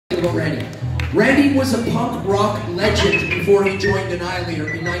about Randy. Randy was a punk rock legend before he joined Annihilator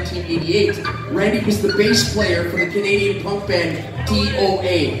in 1988. Randy was the bass player for the Canadian punk band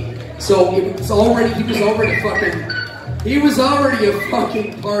DOA. So he was already a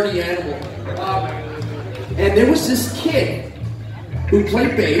fucking party animal. And there was this kid who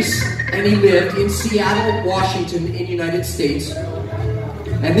played bass, and he lived in Seattle, Washington, in the United States.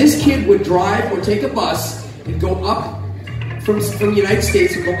 And this kid would drive or take a bus and go up from the United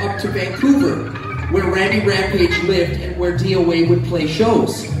States and go up to Vancouver, where Randy Rampage lived and where DOA would play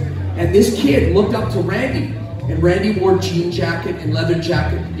shows. And this kid looked up to Randy, and Randy wore jean jacket and leather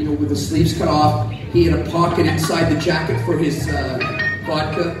jacket, you know, with the sleeves cut off. He had a pocket inside the jacket for his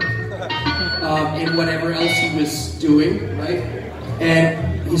vodka and whatever else he was doing, right?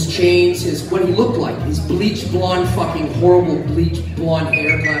 And his chains, what he looked like, his bleached blonde, fucking horrible bleached blonde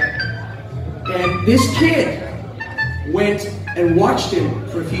haircut. And this kid went and watched him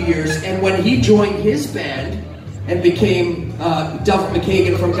for a few years, and when he joined his band and became Duff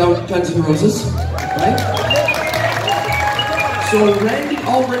McKagan from Guns N' Roses, right? So Randy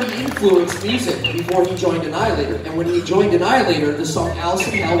already influenced music before he joined Annihilator, and when he joined Annihilator, the song Alice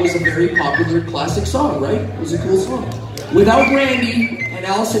in Hell was a very popular classic song, right? It was a cool song. Without Randy and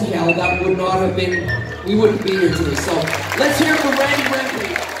Alice in Hell, that would not have been, we wouldn't be here today. So let's hear it for Randy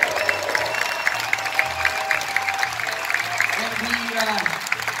Rampage.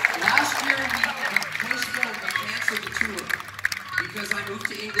 Last year we postponed and canceled the tour because I moved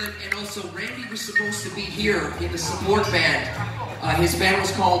to England, and also Randy was supposed to be here in the support band. His band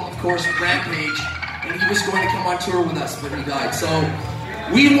was called, of course, Rampage, and he was going to come on tour with us, but he died. So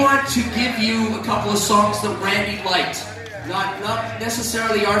we want to give you a couple of songs that Randy liked. Not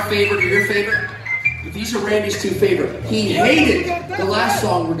necessarily our favorite or your favorite, but these are Randy's two favorite. He hated the last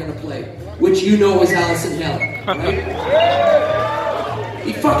song we're going to play, which you know is Alice in Hell, right?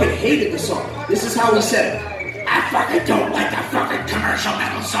 He fucking hated the song. This is how he said it. I fucking don't like that fucking commercial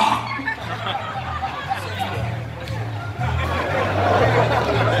metal song.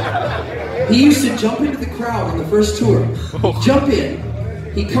 He used to jump into the crowd on the first tour. He'd jump in,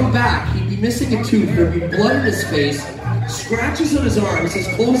 he'd come back, he'd be missing a tooth, there'd be blood in his face, scratches on his arms, his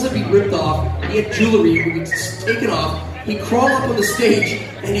clothes would be ripped off, he had jewelry, would be taken off, he'd crawl up on the stage,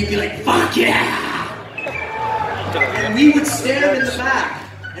 and he'd be like, fuck yeah! And we would stand in the back,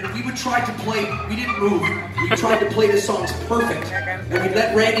 and we would try to play, we didn't move, we tried to play the songs perfect, and we'd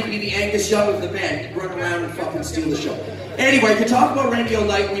let Randy be the Angus Young of the band. He'd run around and fucking steal the show. Anyway, I could talk about Randy all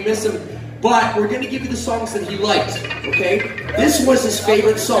night, we miss him, but we're going to give you the songs that he liked, okay? This was his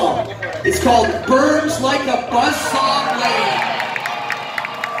favorite song. It's called Burns Like a Buzzsaw Blade.